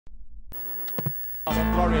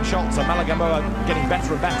Florian Scholz and Malagamuwa getting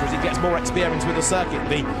better and better as he gets more experience with the circuit.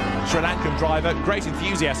 The Sri Lankan driver, great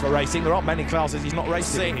enthusiast for racing. There aren't many classes he's not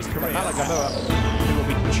racing. His career. Malagamuwa, who will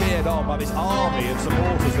be cheered on by this army of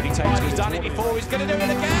supporters that he takes. He's done it before. He's going to do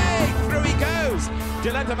it again. Through he goes.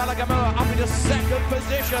 Dilantha Malagamuwa up into second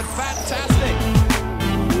position. Fantastic.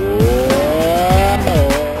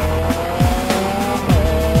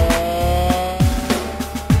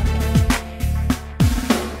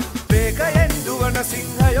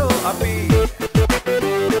 Singhayo api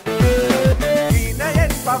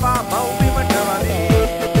Hinayen pava maubi matawali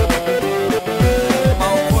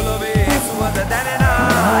mau polove suwada danena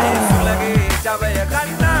sulage jawaya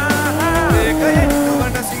kanna ekayen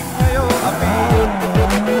duwana singhayo api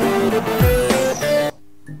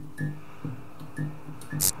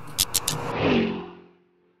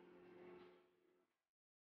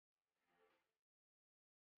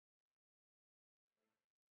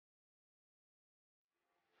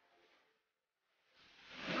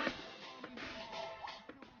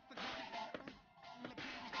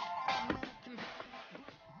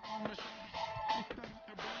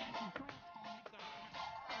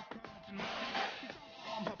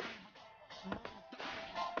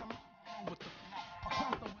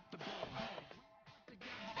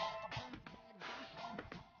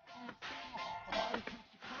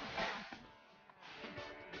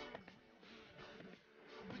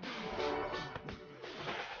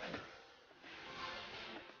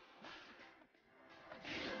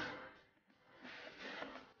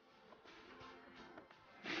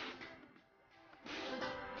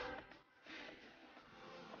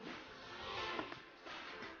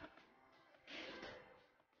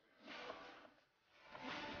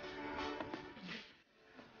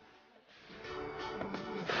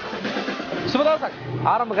සුබදවසක්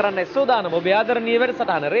ආරම්භ කරන්න සූදානම් ඔබ ආදරණීය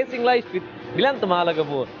වැඩසටහන racing life විත් දිලන්ත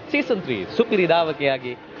මාලගමුව season 3 සුපිරි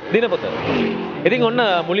දාවකයාගේ දිනපොත. ඉතින් ඔන්න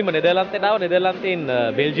මුලින්ම නෙදර්ලන්තයට ආව නෙදර්ලන්තයෙන්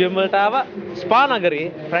බෙල්ජියම් වලට ආව ස්පා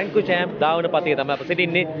නගරයේ ෆ්‍රැන්කෝ චෑම්ප් ධාවන පතියේ තමයි අප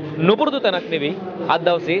සිටින්නේ. නුපුරුදු තැනක් නෙවෙයි අද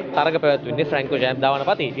දවසේ තරග පැවැත්වෙන්නේ ෆ්‍රැන්කෝ චෑම්ප් ධාවන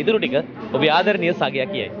පතියේ. ඉදිරි ටික ඔබ ආදරණීය සගයා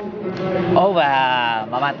කියයි. ඔව්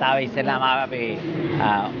මමත් ආවේ ඉස්සෙල්ලාම ආවේ අපේ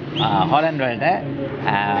හොලන්ඩ් වලට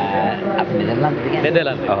අපි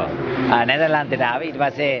නෙදර්ලන්තෙට ඔව් නෙදර්ලන්තෙට ආවේ ඊට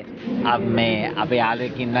පස්සේ මේ අපේ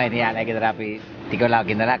යාළුවෙක් ඉන්නවා ඉතින් යාළුවා ගෙදර අපි ටික වෙලාවක්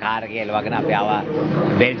ඉඳලා කාර් එක එලවගෙන අපි ආවා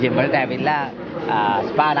බෙල්ජියම් වලට ඇවිල්ලා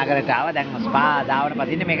ස්පා නගරයට ආවා දැන් ස්පා ධාවන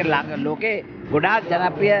පතින්නේ මේක ලෝකේ ගොඩාක්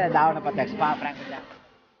ජනප්‍රිය ධාවන පතක් ස්පා ෆ්‍රැන්කෝ චෑම්ප්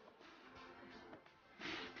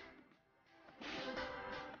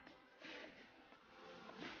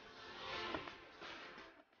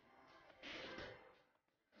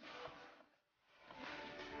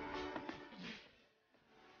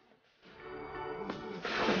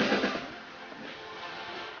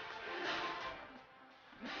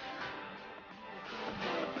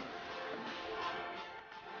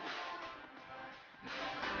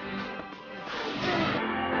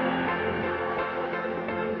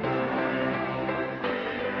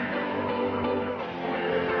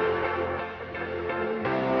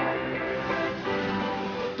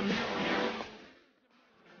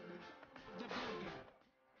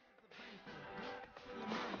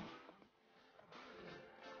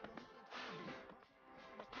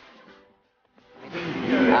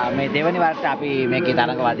මේ දෙවනි වරට අපි මේකේ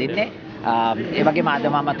තරඟ වදින්නේ. ඒ වගේම අද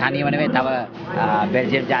මම තනියම නෙවෙයි තව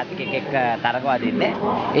බෙල්ජියම් ජාතිකයෙක් එක්ක තරඟ වදින්නේ.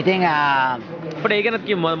 ඉතින් අපිට ඒ ගැන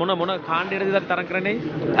කියමු මොන කාණ්ඩයටද තරඟ කරන්නේ?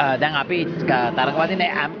 දැන් අපි තරඟ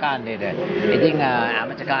වදින්නේ ඇම් කාණ්ඩයට. ඉතින්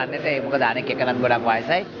ඇමච කාණ්ඩයට මොකද අනෙක් එකනත් ගොඩක්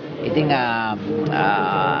වයසයි. ඉතින්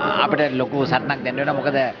අපිට ලොකු සටනක් දෙන්න වෙනවා.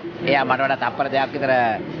 මොකද එයා මට වඩා තප්පර දෙකක් විතර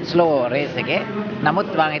ස්ලෝ රේස් එකේ. නමුත්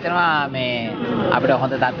මම හිතනවා මේ අපිට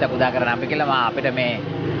හොඳ තත්ත්වයක් උදා කරගන්න අපි කියලා අපිට මේ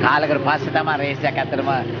කාලයකට පස්සේ තමයි රේස් එකක්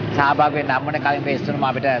ඇත්තටම සහභාගී වෙන්න හම්බුනේ. කලින් රේස් තුනම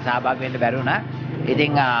අපිට සහභාගී වෙන්න බැරි වුණා.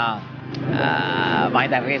 ඉතින් මම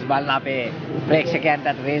හිතා රේස් බලන අපේ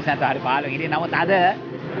ප්‍රේක්ෂකයන්ටත් රේස් නැතුව හරි පාළුවෙන් හිටියේ. නමුත් අද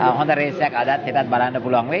හොඳ රේස් එකක් අදත් හෙටත් බලන්න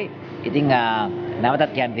පුළුවන් වෙයි. ඉතින්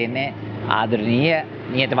නැවතත් කියන්න දෙන්නේ ආදරණීය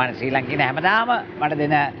නියතමානී ශ්‍රී ලංකින හැමදාම මට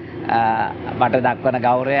දෙන මට දක්වන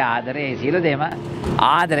ගෞරවය ආදරය සියලු දේම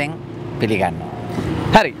ආදරෙන් පිළිගන්නවා.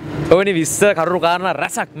 හරි. ඔවැනි 20 කරුණු කාරණා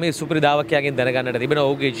රසක් මේ සුපිරි දාවකයාගෙන් දැනගන්නට තිබෙන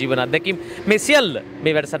ඔහුගේ ජීවන අත්දැකීම් මේ සියල්ල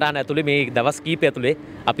මේ වැඩසටහන ඇතුලේ මේ දවස් කීපය ඇතුලේ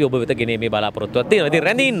අපි ඔබ වෙත ගෙනේ මේ බලාපොරොත්තුවක් තියෙනවා. ඉතින්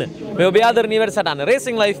රැඳී ඉන්න මේ ඔබේ ආදරණීය වැඩසටහන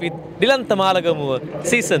රේසිං ලයිෆ් විත් දිලන්ත මාලගමුව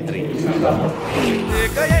සීසන් 3.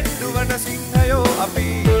 ඒකයෙන් දුවන සිංහයෝ අපි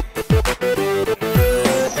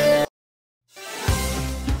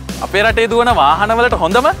අපේ රටේ දුවන වාහනවලට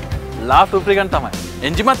හොඳම ලාෆ් ලුබ්‍රිකන්ට් තමයි.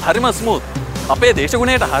 එන්ජිමත් හරිම ස්මූත්. අපේ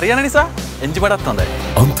දේශගුණයට හරියන නිසා එන්ජිමටත් හොඳයි.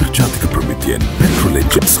 අන්තර්ජාතික ප්‍රමිතියෙන් පෙට්‍රෝල්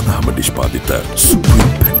එන්ජින් සඳහාම නිෂ්පාදිත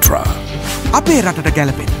සුප්‍රීම් පෙන්ට්‍රා අපේ රටට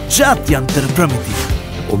ගැලපෙන ජාත්‍යන්තර ප්‍රමිතිය.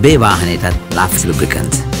 ඔබේ වාහනයටත් Lafs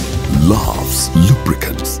Lubricants. Lafs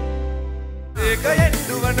Lubricants. ඒකයෙන්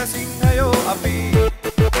දුවන සිංහයෝ අපි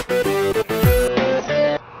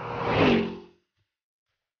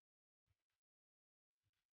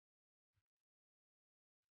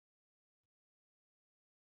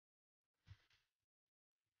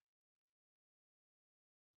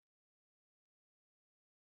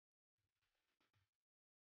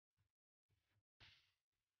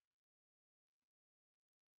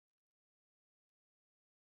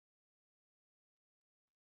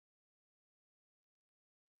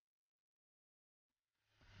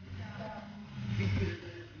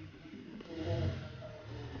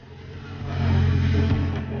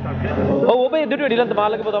ඔබේ දුටුවේ ඩිලන්ත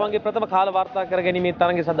මාලගමුව තමන්ගේ ප්‍රථම කාල වාර්තා කර ගැනීමේ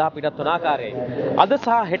තරඟය සඳහා පිටත් වන ආකාරයයි. අද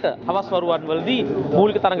සහ හෙට හවස් වරුවන් වලදී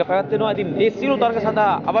මූලික තරඟ පැවැත්වෙනවා. ඉතින් මේ සියලු තරඟ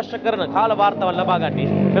සඳහා අවශ්‍ය කරන කාල වාර්තාවන් ලබා ගන්නේ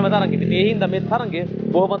මෙම තරඟෙදී. ඒ හින්දා මේ තරඟය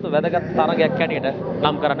බොහොමත් වැදගත් තරඟයක් හැටියට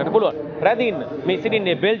නම් කරන්නට පුළුවන්. රැඳින්න මේ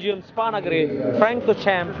සිටින්නේ බෙල්ජියම් ස්පා නගරයේ ෆ්‍රැන්කෝ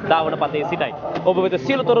චෑම්ප් ධාවන පතේ සිටයි. ඔබ වෙත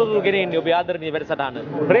සියලු තොරතුරු ගෙනෙන්නේ ඔබේ ආදරණීය වැඩසටහන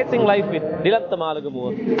Racing Life with Dilantha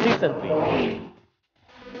මාලගමුව Season 3.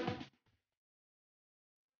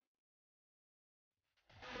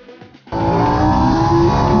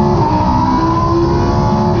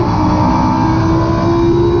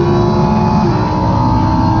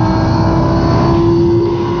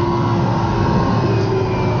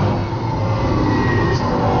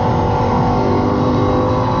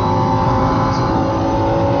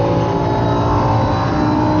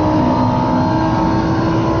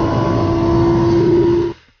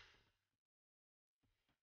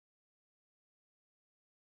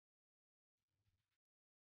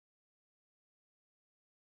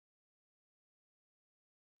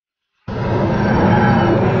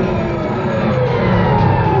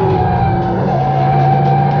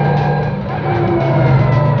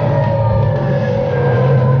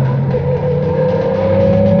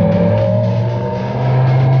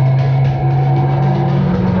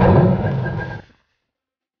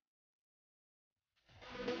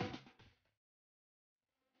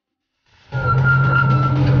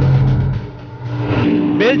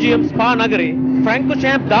 Belgium ස්පා නගරේ ෆ්‍රැන්කෝ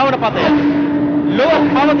චෑම්ප් ධාවන පතය ලොව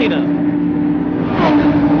පවතින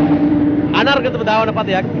අනර්ගතම ධාවන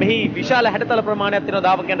පතයක්. මෙහි විශාල හැඩතල ප්‍රමාණයක් තියෙන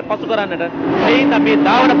ධාවකයන්ට පසු කරන්නට ඒ හින්දා මේ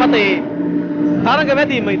ධාවන පතේ තරඟ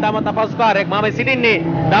වැදීම ඉතාමත් අපහසු කාර්යයක්. මම සිටින්නේ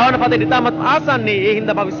ධාවන පතේ ඉතාමත් ආසන්නයේ. ඒ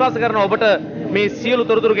හින්දා මම විශ්වාස කරනවා ඔබට මේ සියලු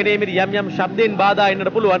තොරතුරු ගෙනීමේදී යම් යම් ශබ්දෙන් බාධා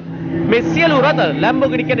එන්නට පුළුවන්. මේ සියලු රථ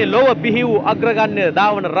ලැම්බෝගිනි කියන්නේ ලොව බිහි වූ අග්‍රගණ්‍ය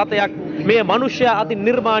ධාවන රථයක්. මේ මනුෂ්‍යයා අතින්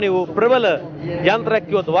නිර්මාණය වූ ප්‍රබල යන්ත්‍රයක්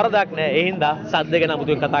කිව්වොත් වරදක් නෑ. ඒ හින්දා සද්ද ගැන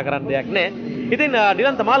අමුතුවෙන් කතා කරන්න දෙයක් නෑ. ඉතින්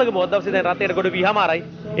ඩිලන්ත මාලගමුව දවසේ දැන් රථයට ගොඩ වී හමාරයි.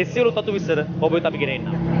 ඒ සියලු තතු විස්තර ඔබ වෙත අපි ගෙන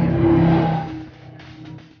එන්නම්.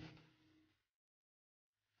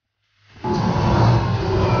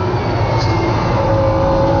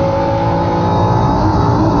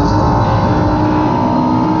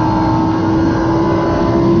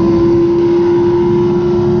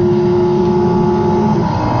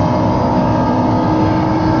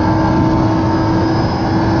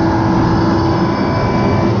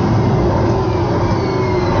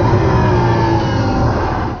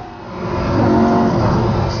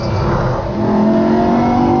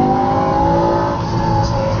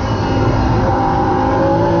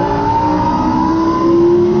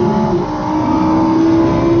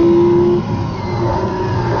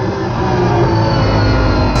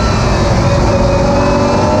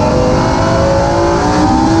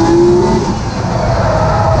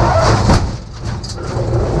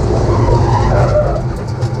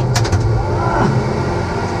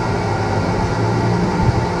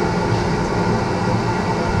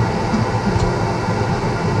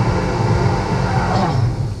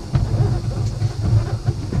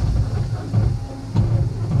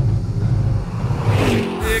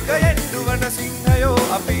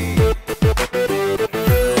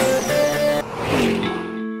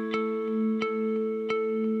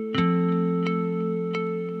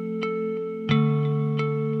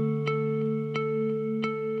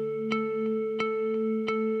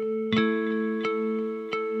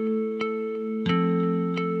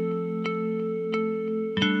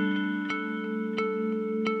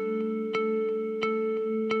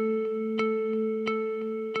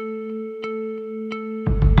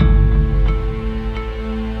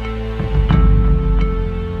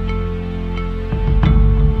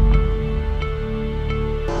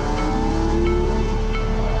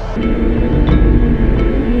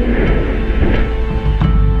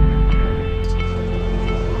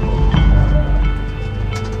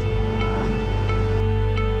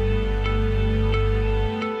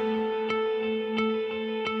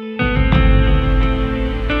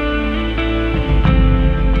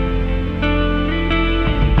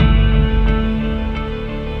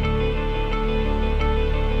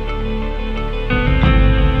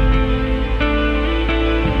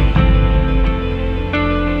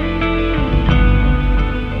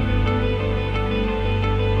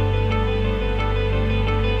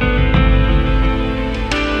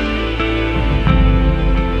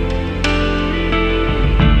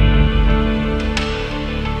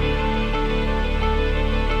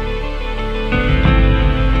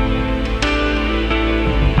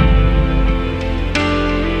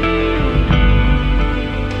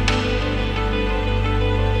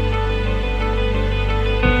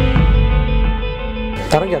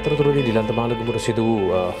 තරග අතරතුරදී දිලන්ත මාලගමුව සිදු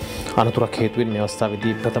වූ අනතුරක් හේතුවෙන් මේ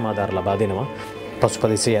අවස්ථාවේදී ප්‍රථම ආධාර ලබා දෙනවා.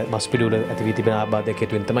 පසුපදේශයේ මස්පිඩුවල ඇති වී තිබෙන ආබාධයක්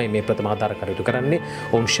හේතුවෙන් තමයි මේ ප්‍රථම ආධාර කටයුතු කරන්නේ.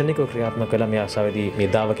 ඔවුන් ශනිකව ක්‍රියාත්මක කළ මේ අවස්ථාවේදී මේ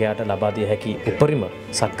දාවකයාට ලබා දිය හැකි උපරිම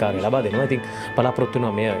සත්කාරය ලබා දෙනවා. ඉතින් බලාපොරොත්තු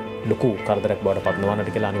වෙනවා මෙය ලොකු කරදරයක් බවට පත්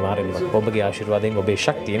නොවන්නට කියලා අනිවාර්යෙන්ම ඔබගේ ආශිර්වාදයෙන් ඔබේ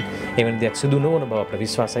ශක්තියෙන් එවැනි දෙයක් සිදු නොවන බව අපට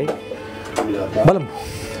විශ්වාසයි. බලමු.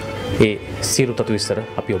 ඒ සියලු තතු විස්තර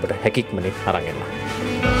අපි ඔබට හැකියක්මනේ අරන් එන්න.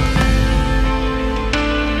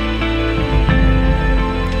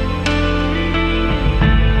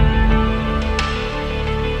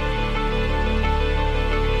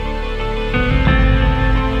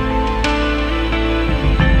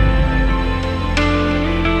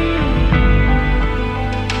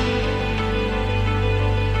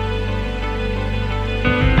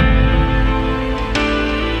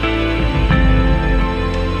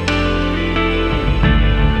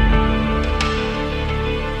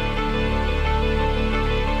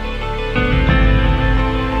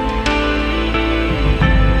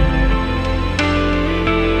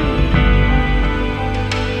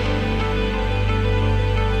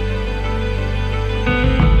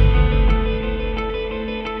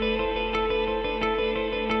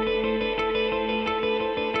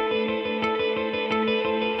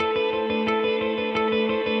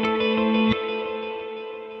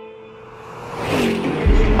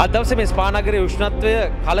 අද දවසේ මේ ස්පා නගරයේ උෂ්ණත්වය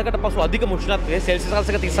කලකට පසු අධිකම උෂ්ණත්වය සෙල්සියස්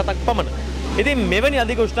අංශක 37ක් පමණ. ඉතින් මෙවැනි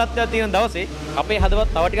අධික උෂ්ණත්වයක් තියෙන දවසේ අපේ හදවත්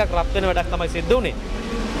තව ටිකක් රත් වෙන වැඩක් තමයි සිද්ධ වුනේ.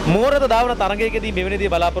 මෝරත දාවන තරගයකදී මෙවැනිදී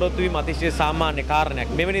බලාපොරොත්තු වීම අතිශය සාමාන්‍ය කාරණයක්.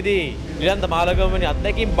 මෙවැනිදී දිලන්ත මාලගමුවනි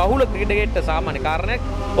අත්දැකීම් බහුල ක්‍රීඩකයෙක්ට සාමාන්‍ය කාරණයක්.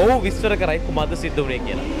 ඔහු විස්තර කරයි කුමක්ද සිද්ධ වුනේ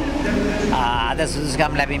කියලා. අද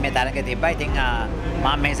සුදුසුකම් ලැබීමේ තරග තිබ්බා. ඉතින්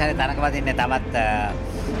මම මේ සැරේ තරග වදින්නේ තවත්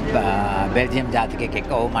බෙල්ජියම් ජාතිකයෙක්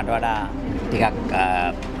එක්ක. ඔහු මට වඩා ටිකක්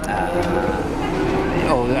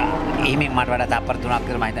ඊමින් මට වඩා තප්පර 3ක්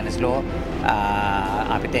විතර මම හිතන්නේ ස්ලෝ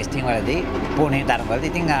අපි ටෙස්ටිං වලදී පුනේ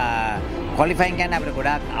තරගවලදී ඉතින් ක්වොලිෆයින් කියන්නේ අපිට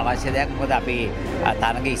ගොඩාක් අවශ්‍ය දෙයක්. මොකද අපි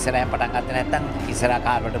තරගයේ ඉස්සරහින් පටන් ගත්තේ නැත්නම් ඉස්සරහා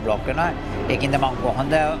කාර් වලට බ්ලොක් වෙනවා. ඒකින්ද මම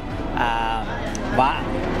කොහොඳ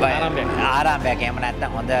ආරම්භයක් එහෙම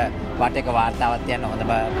නැත්නම් හොඳ වටේක වාර්තාවක් තියන්න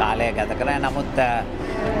හොඳම කාලය ගත කරා. නමුත්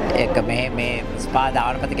ඒක මේ ස්පා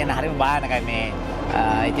දාවනපති කියන්නේ හරිම භයානකයි. මේ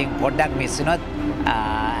ඉතින් පොඩ්ඩක් මිස් වුණොත්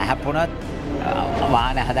හැප්පුණොත්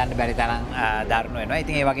වාහන හදන්න බැරි තරම් දරුණු වෙනවා.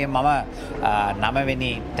 ඉතින් ඒ වගේම මම 9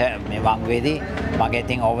 වෙනි මේ වංගුවේදී මගේ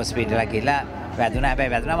ඉතින් ඕවර් ස්පීඩ් එකලා ගිහලා වැදුනා.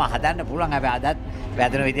 හැබැයි වැදුනම හදන්න පුළුවන්. හැබැයි අදත්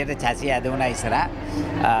වැදුන විදිහට චැසි ඇදුණා ඉස්සරහා.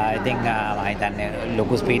 ඉතින් මම හිතන්නේ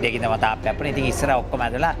ලොකු ස්පීඩ් එකකින් තමයි තාප්ප යප්පුනේ. ඉතින් ඉස්සරහා ඔක්කොම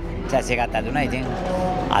ඇදලා චැසි එකත් ඇදුණා. ඉතින්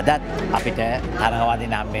අදත් අපිට තරග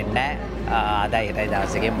වදින්න හම්බෙන්නේ නැහැ. අදයි හෙටයි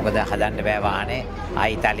දවසේකින් මොකද හදන්න බෑ වාහනේ.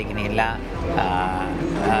 ආයි ඉතාලි ගෙනිහිල්ලා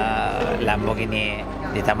ලැම්බෝගිනි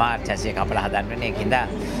දෙතමා චැසි එක අපල හදන්න වෙන්නේ. ඒකින්ද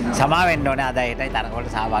සමා වෙන්න ඕනේ. අදයි හෙටයි තරග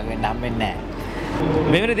වලට සහභාගී වෙන්න හම්බෙන්නේ නැහැ.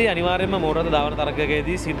 මෙවැනිදී අනිවාර්යයෙන්ම මෝරත දාවන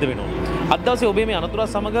තරගයකදී සිද්ධ වෙනවා. අද දවසේ ඔබේ මේ අනතුරත්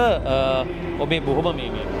සමග ඔබේ බොහොම මේ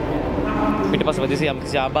පිටපස්ස වැදිසි යම්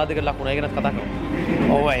කිසි ආබාධයකට ලක් වුණා ගැනත් කතා කරමු.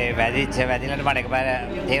 ඔව් ඒ වැදිලට මට එකපාර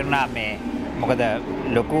තේරුණා මේ මොකද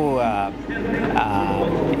ලොකු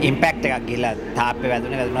ඉම්පැක්ට් එකක් ගිහලා තාප්පේ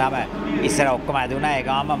වැදුනාම ඉස්සර ඔක්කොම ඇදුණා. ඒ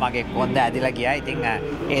ගාම මගේ කොන්ද ඇදිලා ගියා. ඉතින්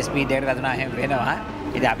ඒ ස්පීඩ් එකට වැදුනා හැම වෙනවා.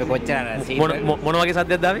 ඉතින් අපි කොච්චර මොන වගේ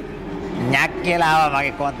සද්දයක්ද ආවේ? ඥක් කියලා ආවා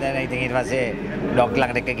මගේ කොන්ද. ඉතින් ඊට පස්සේ ඩොක්ටර්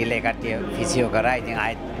ළඟට එක්ක ගිහලා ඒ කට්ටිය ෆිසියෝ කරා. ඉතින්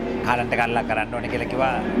ආයෙත් කරන්ට් එකක් කරන්න ඕනේ කියලා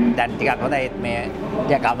කිව්වා. දැන් ටිකක් හොඳයි. ඒත් මේ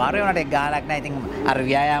ටිකක් අමාරු වුණාට ඒක ගානක් නැහැ. ඉතින් අර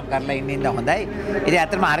ව්‍යායාම කරලා ඉන්න හොඳයි. ඉතින්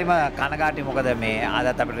ඇත්තටම හරිම කනගාටුයි. මොකද මේ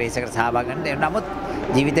අදත් අපිට රේස් එකට සහභාගී වෙන්න. නමුත්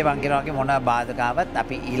ජීවිතේ වන් කරනවා වගේ මොන බාධකාවක්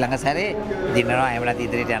අපි ඊළඟ සැරේ දිනනවා. එහෙම නැත්නම්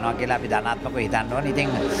ඉදිරියට යනවා කියලා අපි ධනාත්මකව හිතන්න ඕනේ. ඉතින්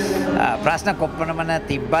ප්‍රශ්න කොප්පනමන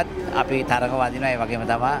තිබ්බත් අපි තරග වදිනවා. ඒ වගේම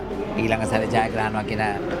තමයි ඊළඟ සැරේ ජය ගන්නවා කියන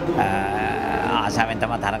ආශාවෙන්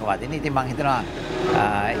තමයි තරග වදින්නේ. ඉතින් මම හිතනවා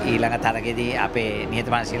ඊළඟ තරගෙදී අපේ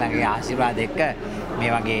නිහතමානී ශ්‍රී ලංකාවේ ආශිර්වාද එක්ක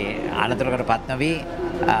මේ වගේ අනතුරකටපත් නොවි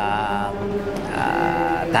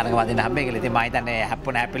තරග වදින්න හම්බෙයි කියලා. ඉතින් මම හිතන්නේ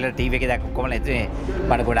හැප්පුණ හැපිලා ටීවී එකේ දැක්ක කොහොමද හිතුවේ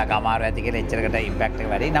බඩ ගොඩක් අමාරු ඇති කියලා. එච්චරකට ඉම්පැක්ට් එක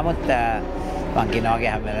වැඩි. නමුත් මං කියනවා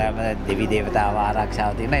වගේ හැමදාම දෙවි දේවතාව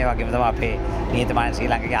ආරක්ෂාව තියෙනවා. ඒ වගේම තමයි අපේ නිහතමානී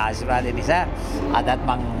ශ්‍රී ලංකාවේ ආශිර්වාදය නිසා අදත්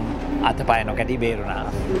මං අතපය නොකැටි බේරුණා.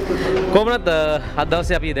 කොහොමද අද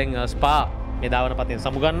දවසේ අපි දැන් ස්පා මේ දාවන පතෙන්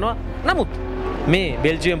සමුගන්නවා. නමුත් මේ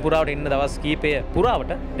බෙල්ජියම් පුරාවට ඉන්න දවස් කීපය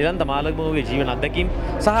පුරාවට දිලන්ත මාලගමුවගේ ජීවන අත්දැකීම්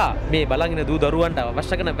සහ මේ බලන් ඉන්න දූ දරුවන්ට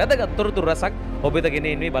අවශ්‍ය කරන වැදගත් තොරතුරු රසක් ඔබ වෙත ගෙන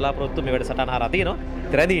එන්නේ බලාපොරොත්තු මේ වැඩසටහන හරහා තියෙනවා.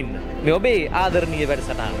 රැඳී ඉන්න. මේ ඔබේ ආදරණීය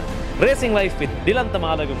වැඩසටහන Racing Life with දිලන්ත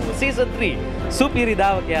මාලගමුව සීසන් 3 සුපිරි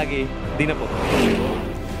දාවකයාගේ දිනපොත.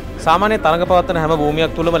 සාමාන්‍ය තරඟ පවත්වන හැම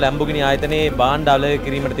භූමියක් තුලම ලැම්බෝගිනි ආයතනයේ භාණ්ඩ අලය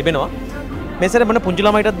කිරීමට තිබෙනවා. මෙසර මොන පුංචි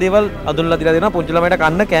ළමයිටත් දේවල් අඳුන්ලා දීලා දෙනවා. පුංචි ළමයිට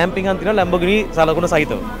කන්න කැම්පින් එකක් තියෙනවා Lamborghini සලකුණ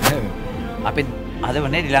සහිතව. අපි අද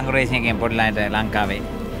වනේ ඩිලංග රේසින් එකෙන් පොඩි ළමයිට ලංකාවේ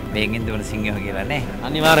වේගෙන් දුවන සිංහයෝ කියලා නේ.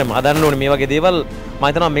 අනිවාර්යයෙන්ම හදන්න ඕනේ මේ වගේ දේවල්. මම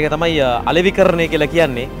හිතනවා මේක තමයි අලෙවිකරණය කියලා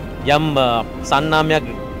කියන්නේ. යම් සන්නාමයක්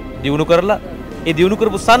දියුණු කරලා ඒ දියුණු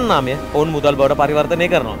කරපු සන්නාමය ඔවුන් මුදල් බවට පරිවර්තනය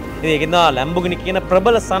කරනවා. ඉතින් ඒකෙන්ද Lamborghini කියන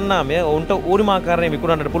ප්‍රබල සන්නාමය ඔවුන්ට ඕනිම ආකාරයකින්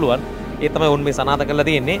විකුණන්නට පුළුවන්. ඒ තමයි ඔවුන් මේ සනාථ කරලා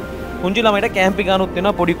තියෙන්නේ. පුංචි ළමයිට කැම්පින් ගන්නත්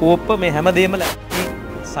වෙනවා පොඩි කෝප්ප මේ හැමදේම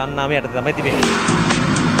සන්නාමය යටතේ තමයි තිබෙන්නේ.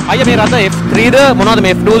 අයියා මේ රට F3ද මොනවද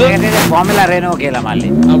මේ F2ද? මේක ෆෝමියුලා රෙනෝ කියලා මල්ලි.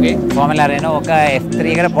 ඕකේ. ෆෝමියුලා රෙනෝ ඔක F3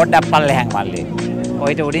 එකට පොඩ්ඩක් පල්ලෙහාන් මල්ලි.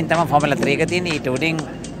 ඔයිට උඩින් තමයි ෆෝමියුලා 3 එක තියෙන්නේ. ඊට උඩින්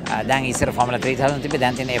දැන් ඉස්සර ෆෝමියුලා 3000 තිබ්බේ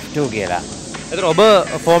දැන් තියෙන්නේ F2 කියලා. එතකොට ඔබ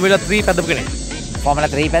ෆෝමියුලා 3 පැදපු කෙනෙක්.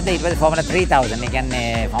 ෆෝමියුලා 3 පැද්ද ඊට පස්සේ ෆෝමියුලා 3000. ඒ කියන්නේ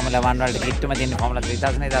ෆෝමියුලා 1 වලට කිට්ටුම තියෙන ෆෝමියුලා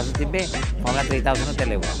 3000 ඒ දවස් තිබ්බේ ෆෝමියුලා 3000 උත්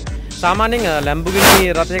එළෙව්වා. සාමාන්‍යයෙන් Lamborghini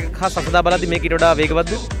රථයක හා සසදා බලද්දි මේක ඊට වඩා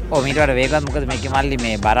වේගවත්ද? ඔව් මීට වඩා වේගවත් මොකද මේකේ මල්ලි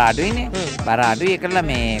මේ බර අඩුයිනේ. බර අඩුයි ඒකලා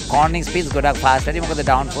මේ cornering speeds ගොඩක් fast වැඩි මොකද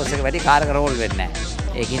down force එක වැඩි කාර් එක roll වෙන්නේ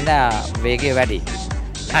නැහැ. ඒකින්ද වේගය වැඩි.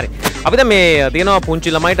 හරි. අපි දැන් මේ තියෙනවා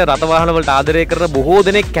පුංචි ළමයිට රථ වාහන වලට ආදරය කරන බොහෝ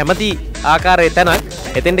දෙනෙක් කැමති ආකාරයේ තැනක්.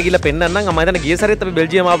 එතෙන්ට ගිහලා පෙන්නන්නම්. මම හිතන්නේ ගිය සැරේත් අපි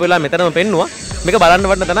බෙල්ජියම් ආපු වෙලාව මෙතනම පෙන්නුවා. මේක බලන්න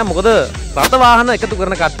වටන තැන මොකද රථ වාහන එකතු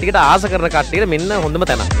කරන කට්ටියට ආස කරන කට්ටියට මෙන්න හොඳම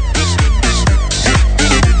තැන.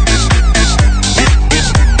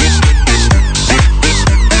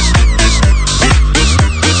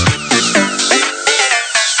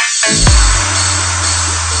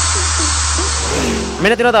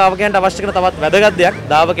 මෙන්න තියෙනවා දාවකයන්ට අවශ්‍ය කරන තවත් වැදගත් දෙයක්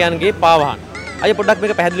දාවකයන්ගේ පාවාහන. අය පොඩ්ඩක්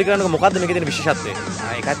මේක පැහැදිලි කරන්නකො මොකද්ද මේකේ තියෙන විශේෂත්වය?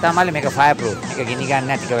 ඒකත් තමයි මේක fire proof. මේක ගිනි ගන්න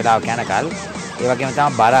නැහැ ටික වෙලාවක් යනකල්. ඒ වගේම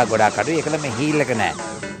තමයි බර ගොඩක් අඩුයි. ඒකල මේ හීල් එක නැහැ.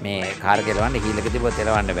 මේ කාර් ගෙලවන්න හීල් එක තිබුණොත්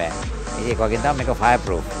එලවන්න බෑ. ඉතින් ඒක වගේම තමයි මේක fire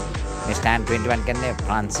proof. මේ stand 21 කියන්නේ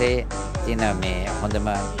ප්‍රංශයේ තියෙන මේ හොඳම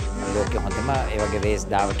ලෝකයේ හොඳම ඒ වගේ රේස්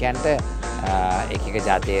දාවකයන්ට එක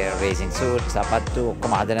જાතියේ රේසින් සූට් සපත්තු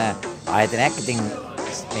ඔක්කොම හදන ආයතනයක්. ඉතින්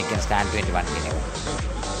මේකෙන් stand 21 කියන එක.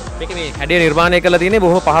 මේක මේ හැඩය නිර්මාණය කරලා තියෙන්නේ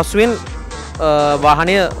බොහොම පහසුවෙන්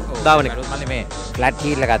වාහනය දාවන එක. මම මේ ෆ්ලැට්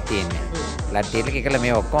හීල් එකක් තියෙන්නේ. ෆ්ලැට් හීල් එක එකල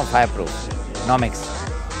මේ ඔක්කොම ෆයර් ප්‍රූෆ්. නොමෙක්ස්.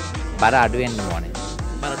 බර අඩු වෙන්න ඕනේ.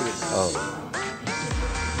 බර අඩු වෙන්න. ඔව්.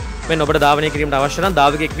 මෙන්න ඔබට ධාවනය කිරීමට අවශ්‍ය නම්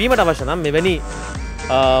දාවකයෙක් වීමට අවශ්‍ය නම් මෙවැනි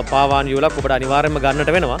පාවාන් යුලක් ඔබට අනිවාර්යයෙන්ම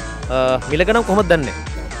ගන්නට වෙනවා. මිල ගණන් කොහොමද දන්නේ?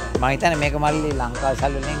 මම හිතන්නේ මේක මල්ලි ලංකාවේ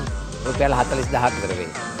සල්ලි වලින් රුපියල් 40000ක් විතර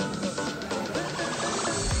වෙයි.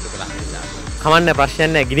 කමන්නේ ප්‍රශ්නයක්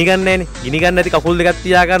නැහැ. ගිනි ගන්න නැහැනේ. ගිනි ගන්න නැති කකුල් දෙකක්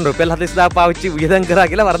තියා ගන්න රුපියල් 40000 පාවිච්චි වියදම් කරා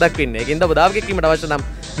කියලා වරදක් වෙන්නේ. ඒකින්ද ඔබ දාවකෙක් වීමට අවශ්‍ය නම්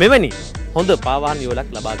මෙවැනි හොඳ පාවාහන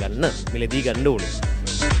යුලක් ලබා ගන්න මිලදී ගන්න ඕනේ.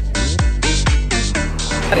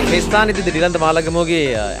 හරි මේ ස්ථානයේදී ඩිලන්ත මාලගමුවගේ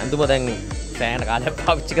ඇඳුම දැන් සෑහෙන කාලයක්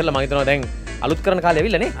පාවිච්චි කරලා මම හිතනවා දැන් අලුත් කරන කාලේ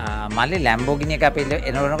ඇවිල්ලා නේ. මල්ලි Lamborghini එක අපි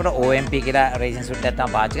එනකොට OMP කියලා රේසින් සූට් එකක්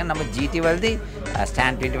තමයි පාවිච්චි කරන්නේ. නමුත් GT වලදී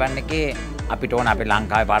stand 21 එකේ අපිට ඕන අපේ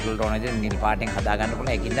ලංකාවේ පාට වලට ඕන විදිහට නිල් පාටෙන් හදා ගන්න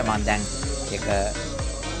පුළුවන්. ඒකින්ද මම දැන්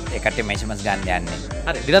ඒකට මෙෂර්මන්ට්ස් ගන්න යන්නේ.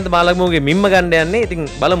 හරි ඩිලන්ත මාලගමුවගේ මිම්ම ගන්න යන්නේ. ඉතින්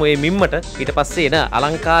බලමු මේ මිම්මට ඊට පස්සේ එන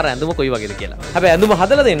අලංකාර ඇඳුම කොයි වගේද කියලා. හැබැයි ඇඳුම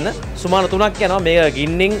හදලා දෙන්න සුමාන 3ක් යනවා. මේක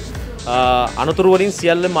ගින්නෙන් අනතුරු වලින්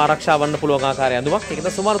සියල්ලම ආරක්ෂා වන්න පුළුවන් ආකාරයේ ඇඳුමක්.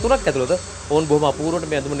 ඒකද සුමාන 3ක් ඇතුළත ඕන් බොහොම අපූර්වට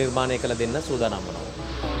මේ ඇඳුම නිර්මාණය කළ දෙන්න සූදානම් වෙනවා.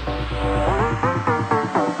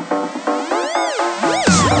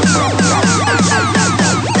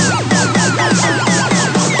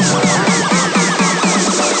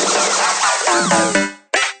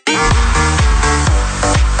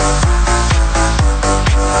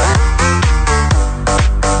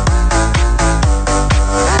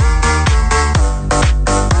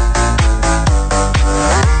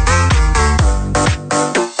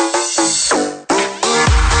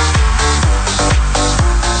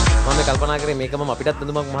 මේක මම අපිටත්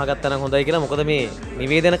ඇඳුමක් මහගත්තා නම් හොඳයි කියලා. මොකද මේ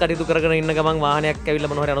නිවේදන කටයුතු කරගෙන ඉන්න ගමන් වාහනයක්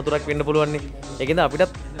ඇවිල්ලා මොන හරි අනතුරක් වෙන්න පුළුවන් නේ. ඒකෙන්ද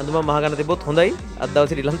අපිටත් ඇඳුමක් මහගන්න තිබ්බොත් හොඳයි. අද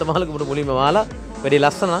දවසේ ඩිලන්ත මාලගමුවට මුලින්ම මාලා වැඩි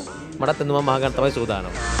ලස්සන මටත් ඇඳුමක් මහගන්න තමයි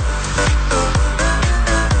සූදානම්.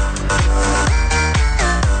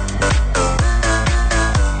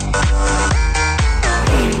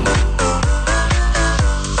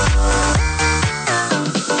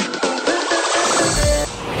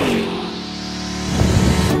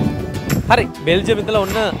 හරි බෙල්ජියම් ඉඳලා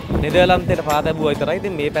ඔන්න නෙදර්ලන්තයට පා දැබුවා විතරයි.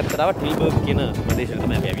 ඉතින් මේ පැත්තට ආව ටිල්බර්ග් කියන ප්‍රදේශයට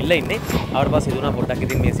තමයි අපි ඇවිල්ලා ඉන්නේ. ආවට පස්සේ හිතුණා පොඩ්ඩක්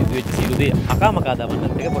ඉතින් මේ සිදුවෙච්ච සියලු දේ අකාමකා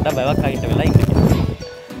දමන්නත් එක පොඩ්ඩක් බයක් අයින්ට වෙලා ඉන්න කියලා.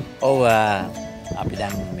 ඔව් අපි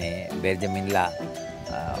දැන් මේ බෙල්ජියම් ඉඳලා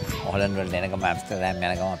හොලන්ඩ් වලට එනකම් ඇම්ස්ටර්ඩම්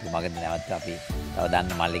යනකම් අපි මගදී නැවතුණා. අපි තව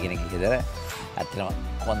දන්න මල්ලි කෙනෙක් ඉදර ඇත්තටම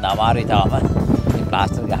කොන්ද අමාරුයි තාම. ඉතින්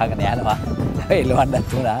ප්ලාස්ටර් ගහගෙන යනවා.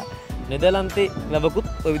 එලවන්නත් උනා. නෙදර්ලන්තේ ලැබකුත්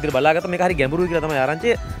ඔය විදිහට බලාගත්ත මේක හරි ගැඹුරුයි කියලා තමයි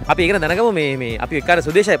ආරංචිය. අපි ඒක දැනගමු මේ අපි එක්කාර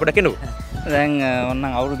සුදේශය පොඩක් එන්නකෝ. දැන්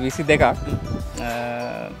ඔන්නම් අවුරුදු 22ක්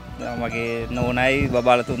මගේ නෝනයි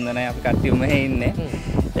බබාලා තුන්දෙනයි අපි කට්ටියම මෙහෙ ඉන්නේ.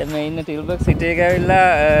 දැන් මේ ඉන්න ටිල්බර්ග් සිටි එක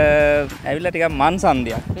ඇවිල්ලා ටිකක් මන්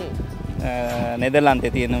සන්ධියක්.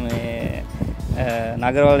 නෙදර්ලන්තේ තියෙන මේ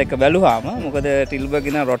නගරවල එක බැලුවාම මොකද ටිල්බර්ග්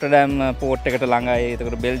ඉන්න රොටර්ඩෑම් පෝට් එකට ළඟයි.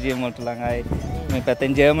 ඒකට බෙල්ජියම් වලට ළඟයි. මේ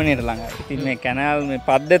පැත්තෙන් ජර්මනියට ළඟයි. ඉතින් මේ කැනල් මේ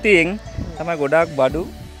පද්ධතියෙන් තමයි ගොඩාක් බඩු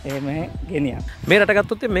එහෙම ගෙනියන්නේ. මේ රට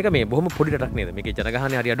ගත්තොත් මේක මේ බොහොම පොඩි රටක් නේද? මේකේ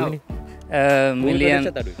ජනගහනය හරි අඩුයිනේ.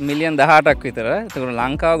 මිලියන් 18ක් විතර. ඒතකොට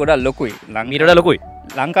ලංකාව ගොඩක් ලොකුයි. මීට වඩා ලොකුයි.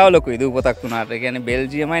 ලංකාව ලොකුයි දූපතක් වුණාට. ඒ කියන්නේ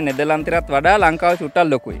බෙල්ජියමයි නෙදර්ලන්තෙටත් වඩා ලංකාව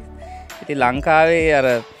චුට්ටක් ලොකුයි. ඉතින් ලංකාවේ අර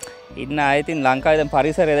ඉන්න අය ඉතින් ලංකාවේ දැන්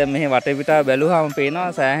පරිසරය දැන් මෙහි වටපිටාව බැලුවාම පේනවා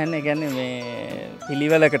සෑහෙන ඒ කියන්නේ මේ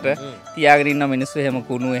පිළිවෙලකට තියාගෙන ඉන්න මිනිස්සු එහෙම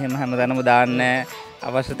කුණු එහෙම හැමදැනම දාන්නේ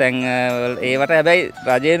අවශ්‍ය තැන් ඒවට හැබැයි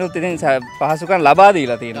රජයනුත් ඉතින් පහසුකම් ලබා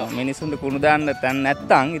දීලා තියෙනවා. මිනිස්සුන්ට කුණු දාන්න තැන්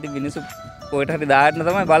නැත්තම් ඉතින් මිනිස්සු කොහෙට හරි දාන්න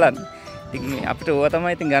තමයි බලන්නේ. ඉතින් අපිට ඕවා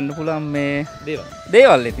තමයි ඉතින් ගන්න පුළුවන් මේ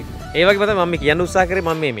දේවල් ඉතින්. ඒ වගේ තමයි මම කියන්න උත්සාහ කරේ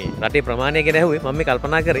මම මේ රටේ ප්‍රමාණය ගැන ඇහුවේ. මම මේ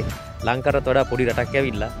කල්පනා කරේ ලංකාවට වඩා පොඩි රටක්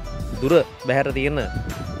ඇවිල්ලා දුර බැහැර තියෙන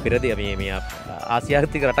පෙරදිය මේ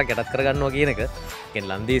ආසියාතික රටක් යටත් කරගන්නවා කියන එක.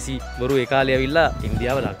 කියන්නේ ලන්දේසි වරු ඒ කාලේ ඇවිල්ලා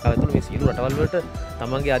ඉන්දියාව ලංකාව ඇතුළු මේ සියලු රටවල් වලට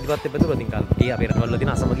තමන්ගේ ආධිපත්‍ය පැතුවා. ඉතින් ඒ අපේ රටවල් වල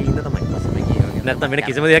තියෙන අසමගිය හින්දා තමයි. නැත්නම් වෙන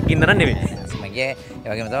කිසිම දෙයක් ඉන්න නෙමෙයි. අසමගිය ඒ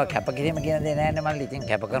වගේම තමයි කැපකිරීම කියන දේ නෑනේ මල්ලි. ඉතින්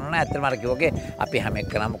කැප කරනවා ඇත්තටම අර කිව්වගේ අපි හැම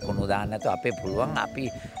එකනම කුණු දාන්න නැතුව අපේ පුළුවන් අපි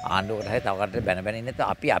ආණ්ඩුවකට හරි තව කටට බැන බැන ඉන්න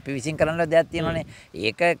නැතුව අපි විසින් කරන්න දෙයක් තියෙනවානේ.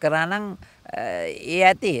 ඒක කරා නම් ඒ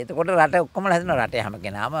ඇති. එතකොට රට ඔක්කොම හැදෙනවා. රටේ හැම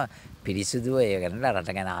කෙනාම පිරිසුදුව ඒ කරලා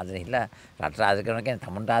රට ගැන ආදරය හිලා රට ආදරය කරනවා කියන්නේ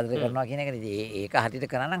තමුන්ට ආදරය කරනවා කියන එක. ඒක හරියට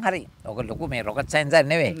කරා නම් හරි. ඔක ලොකු මේ රොකට් සයන්ස් එක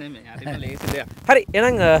නෙවෙයි. හරි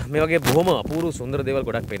එහෙනම් මේ වගේ බොහොම අපූර්ව සුන්දර දේවල්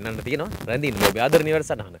ගොඩක් පෙන්වන්න තියෙනවා. රැඳින්න ඔබේ ආදරණීය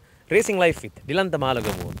වැඩසටහන racing life with Dilantha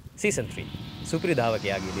Malagamuwa season 3 සුපිරි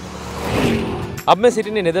ධාවකයාගේ දින. අප මේ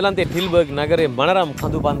සිටින්නේ නෙදර්ලන්තයේ ටිල්බර්ග් නගරයේ මනරම්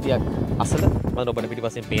කඳු පන්තියක් අසල. මම ඔබට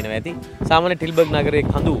පිටිපස්සෙන් පේනවා ඇති. සාමාන්‍ය ටිල්බර්ග් නගරයේ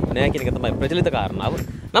කඳු නෑ කියන එක තමයි ප්‍රචලිත කාරණාව.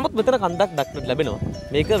 නමුත් මෙතන කන්දක් දක්නට ලැබෙනවා.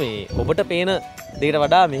 මේක මේ ඔබට පේන දේට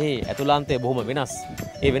වඩා මෙහි ඇතුළාන්තය බොහොම වෙනස්.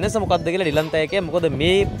 ඒ වෙනස මොකක්ද කියලා ඩිලන්තය කියන්නේ. මොකද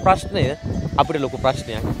මේ ප්‍රශ්නය අපිට ලොකු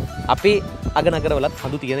ප්‍රශ්නයක්. අපේ අගනගරවලත්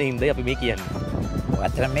කඳු තියෙන හින්දායි අපි මේ කියන්නේ.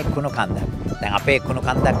 ඇත්තට මේ කුණු කන්දක්. දැන් අපේ කුණු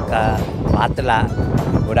කන්දක් පාත්ලා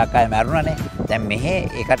ගොඩක් අය මැරුණානේ. දැන් මෙහි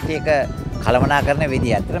ඒ කට්ටියක කලමනාකරන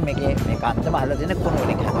විදිය ඇත්තට මේකේ මේ කන්දම අහලා තියෙන කුණු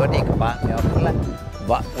වලින් හදුවට ඒක මේවා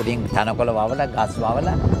කරලා උඩින් තනකොළ වවලා ගස්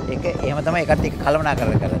වවලා ඒක එහෙම තමයි ඒ කට්ටිය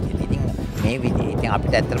කලමනාකරන කරලා තියෙන්නේ. ඉතින් මේ විදිය ඉතින්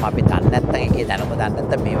අපිට ඇත්තටම අපි දන්නේ නැත්නම් ඒකේ දැනුම දන්නේ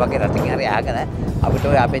නැත්නම් මේ වගේ රටකින් හරි ආගෙන අපිට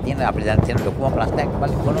ඔය අපේ තියෙන අපිට දැන් තියෙන ලොකුම ප්‍රශ්නයක්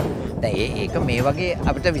මල්ලි කුණු. දැන් ඒක මේ වගේ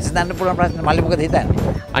අපිට විසඳන්න පුළුවන් ප්‍රශ්න මල්ලි මොකද හිතන්නේ?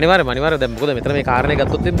 අනිවාර්යයෙන් දැන් මොකද මෙතන මේ කාරණේ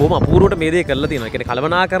ගත්තොත් බොහොම අපූර්වට මේ දේ කරලා තියෙනවා. ඒ කියන්නේ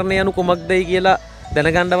කලමනාකරණය යනු කුමක්දයි කියලා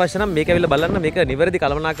දැනගන්න අවශ්‍ය නම් මේක ඇවිල්ලා බලන්න. මේක නිවැරදි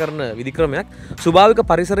කලමනාකරණ විධික්‍රමයක්. ස්වභාවික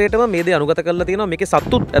පරිසරයටම මේ දේ අනුගත කරලා තියෙනවා. මේකේ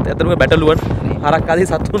සත්තුත් ඇත්තටම බැටළුවන් හරක්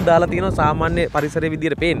ආදී සත්තුන් දාලා තියෙනවා සාමාන්‍ය පරිසරයේ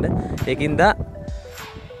විදියට පේන්න. ඒකින්ද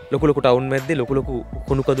ලොකු ලොකු ටවුන් මැද්දේ ලොකු ලොකු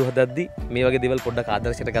කුණු කඳු හදද්දි මේ වගේ දේවල් පොඩ්ඩක්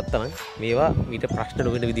ආදර්ශයට ගත්තා නම් මේවා මීට ප්‍රශ්න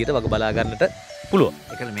නොවන විදියට වග බලා ගන්නට පුළුවන්.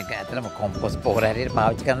 ඒකල මේක ඇත්තටම කොම්පොස්ට් පොහොර හැටියට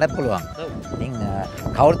පාවිච්චි කරන්නත් පුළුවන්. ඉතින්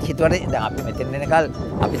කවුරුත් හිතුවට දැන් අපි මෙතෙන් එනකල්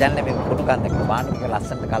අපි දන්නේ මේක කුණු කන්දක මානසික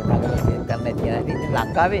ලස්සනට කල්පනා කරලා ගන්න තියෙන. ඉතින්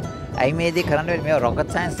ලංකාවේ ඇයි මේ දේ කරන්න වෙන්නේ? මේක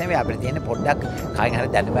රොකට් සයන්ස් නෙවෙයි. අපිට තියෙන්නේ පොඩ්ඩක් කායින්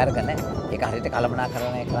හරි දැනුම අරගෙන ඒක හරියට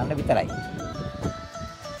කළමනාකරණය කරන්න විතරයි.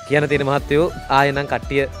 කියන තියෙන මහත්තයෝ ආයෙනම්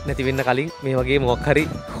කට්ටිය නැති වෙන්න කලින් මේ වගේ මොකක් හරි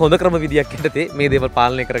හොඳ ක්‍රම විදියක් යටතේ මේ දේවල්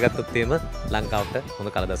පාලනය කරගත්තොත් එimhe ලංකාවට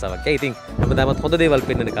හොඳ කලදසාවක්. ඒ ඉතින් හැමදාමත් හොඳ දේවල්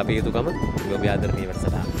පෙන්වන්න එක අපේ යුතුකම. ඔබ ආදරණීය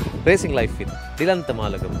වැඩසටහන Racing Life with Dilantha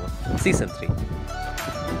Malagamuwa Season 3.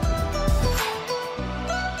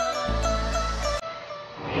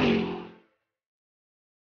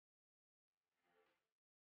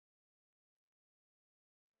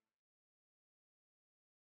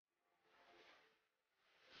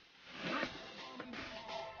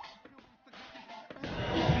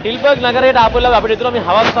 ටිල්බර්ග් නගරයට ආපුවලා අපිට හිතුණා මේ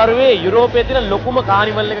හවස් වරුවේ යුරෝපයේ තියෙන ලොකුම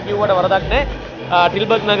කානිවල් එක කිව්වට වරදක් නැහැ.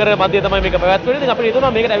 ටිල්බර්ග් නගරයේ මැදේ තමයි මේක පැවැත්වෙන්නේ. ඉතින් අපිට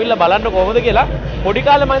හිතුණා මේකට ඇවිල්ලා බලන්න කොහොමද කියලා. පොඩි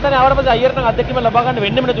කාලේ මම හිතන්නේ ආවට පස්සේ අයියට නම් අත්දැකීම ලබා ගන්න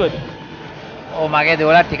වෙන්නෙම නැතුව ඇති. ඔව් මගේ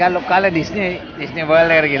දෝලා ටිකක් ලොක් කාලේ ඩිස්නි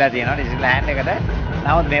වර්ල්ඩ් එකට ගිහලා තියෙනවා. ඩිස්නි ලෑන්ඩ් එකට.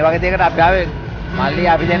 නමුත් මේ වගේ දෙයකට අපි ආවේ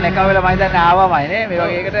මල්ලි අපි දෙන්න එකම වෙලා මම හිතන්නේ ආවමයි නේ. මේ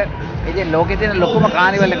වගේ එකට ඉතින් ලෝකේ තියෙන ලොකුම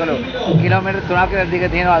කානිවල් එකලු. කිලෝමීටර් 3ක විතර දිග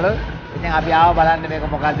තියෙනවලු. ඉතින් අපි ආව බලන්න මේක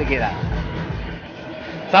මොකද්ද කියලා.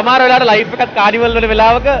 සමහර වෙලාවට ලයිව් එකත් කානිවල් වල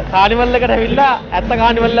වෙලාවක කානිවල් එකට ඇවිල්ලා ඇත්ත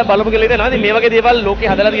කානිවල් එක බලමු කියලා හිතනවා. ඉතින් මේ වගේ දේවල්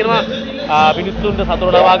ලෝකේ හදලා තියෙනවා මිනිස්සුන්ට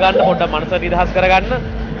සතුට ලබා ගන්න, පොඩ්ඩක් මනස නිදහස් කරගන්න.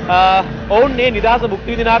 ඔවුන් මේ නිදහස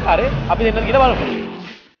භුක්ති විඳින ආකාරය අපි දෙන්න කියලා බලමු.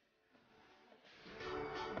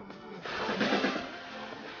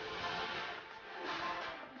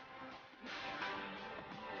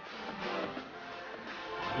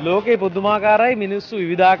 ලෝකේ පුදුමාකාරයි මිනිස්සු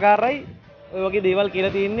විවිධාකාරයි ඔය වගේ දේවල්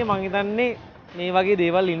කියලා තියෙන්නේ මං හිතන්නේ මේ වගේ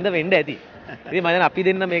දේවල් ඉන්න වෙන්න ඇති. ඉතින් මම දැන් අපි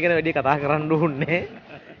දෙන්න මේක ගැන වැඩි කතා කරන්න ඕනේ.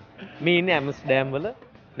 මේ ඉන්නේ ඇම්ස්ටර්ඩම් වල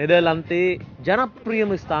නෙදර්ලන්තයේ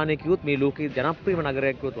ජනප්‍රියම ස්ථානයක කිව්වොත් මේ ලෝකයේ ජනප්‍රියම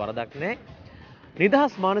නගරයක් කිව්වොත් වරදක් නැහැ.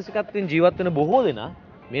 නිදහස් මානසිකත්වයෙන් ජීවත් වෙන බොහෝ දෙනා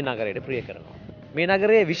මේ නගරයට ප්‍රිය කරනවා. මේ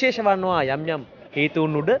නගරයේ විශේෂ වන්නවා යම් යම්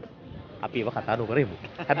හේතුන් උඩ අපි ඒව කතා නොකරමු.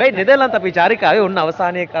 හැබැයි නෙදර්ලන්ත අපේ චාරිකාවේ ඔන්න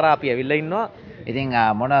අවසානයේ කරා අපි ඇවිල්ලා ඉන්නවා. ඉතින්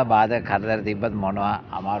මොන බාධක කරදර තිබ්බත් මොනවා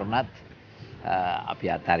අමාරුණත් අපි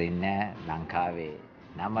අතරින්නේ ලංකාවේ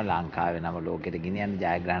නම ලෝකෙට ගෙනියන්න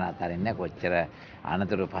ජයග්‍රහණ අතරින්නේ කොච්චර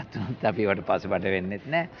අනතුරුපත් වුණත් අපි වට පසුබට වෙන්නෙත්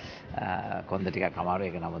නැහැ. කොන්ද ටිකක් අමාරු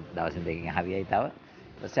ඒක නමුත් දවසින් දෙකකින් හරියයි තව.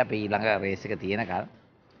 ඊට පස්සේ අපි ඊළඟ රේස් එක තියෙනකල්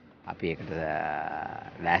අපි ඒකට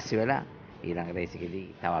ලෑස්ති වෙලා ඊළඟ රේස් එකේදී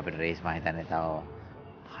තව අපිට රේස් මම හිතන්නේ තව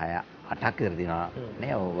 6-8ක් විතර තියෙනවා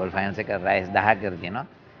නේ. වර්ල්ඩ් ෆයිනල්ස් එක රේස් 10ක් විතර තියෙනවා.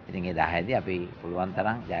 ඉතින් ඒ 10 දී අපි පුළුවන්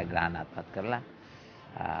තරම් ජයග්‍රහණ අත්පත් කරලා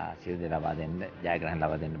සියලු දේ ලබා දෙන්න ජයග්‍රහණ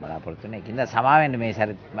ලබා දෙන්න බලාපොරොත්තු වෙනවා. ඒකින්ද සමා වෙන්න මේ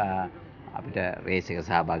සැරේ අපිට රේස් එක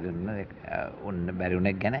සහභාගී වුණ බැරි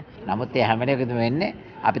වුණෙක් ගැන. නමුත් ඒ හැම වෙලේකම වෙන්නේ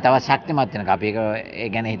අපි තවත් ශක්තිමත් වෙනක. අපි ඒ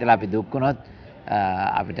ගැන හිතලා අපි දුක් වුණොත්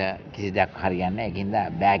අපිට කිසි දෙයක් හරියන්නේ නැහැ. ඒකින්ද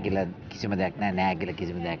බෑ කියලා කිසිම දෙයක් නැහැ, නෑ කියලා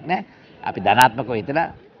කිසිම දෙයක් නැහැ. අපි ධනාත්මකව හිතලා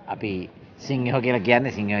අපි සිංහයෝ කියලා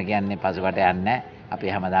කියන්නේ පසුබට යන්නේ නැහැ. අපි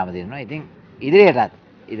හැමදාම දිනනවා. ඉතින් ඉදිරියටත්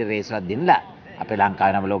ඉතින් රේස් වලත් දිනලා අපේ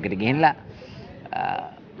ලංකාවේ නම ලෝකෙට ගිහිල්ලා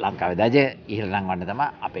ලංකාවේ දජය ඉහළ ලංවන්න තමයි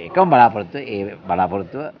අපේ එකම බලාපොරොත්තුව. ඒ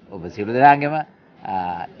බලාපොරොත්තුව ඔබ සියලු දෙනාගේම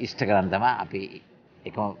ඉෂ්ට කරන්න තමයි අපි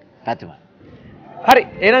එකම පැතුම. හරි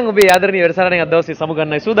එහෙනම් ඔබේ ආදරණීය වැඩසටහනේ අද දවසේ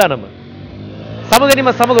සමුගන්නයි සූදානම.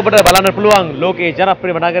 සමුගැනීම සමග ඔබට බලන්න පුළුවන් ලෝකයේ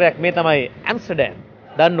ජනප්‍රියම නගරයක් මේ තමයි ඇම්ස්ටර්ඩම්.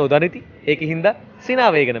 දන්නෝ දනිති ඒකින්ද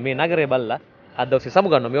සිනා වේගන මේ නගරය බලලා අද දවසේ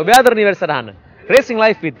සමුගන්නවා. මේ ඔබේ ආදරණීය වැඩසටහන Racing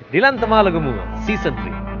Life with Dilantha Malagamuwa Season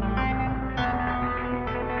 3.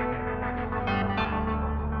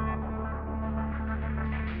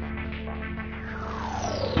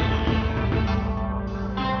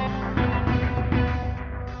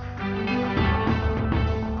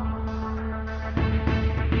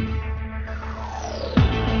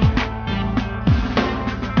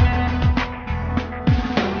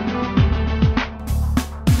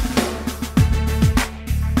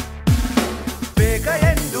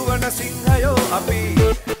 සිංහයෝ අපි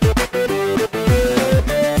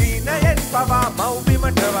දීනයෙන් පවා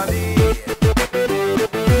මව්බිමට වදී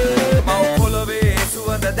මව් පොළොවේ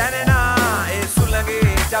සුවඳ දැනෙනා ඒ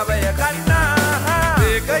සුළගේ ජවය ගන්නා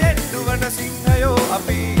ඒකයෙන් දුවන සිංහයෝ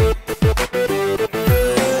අපි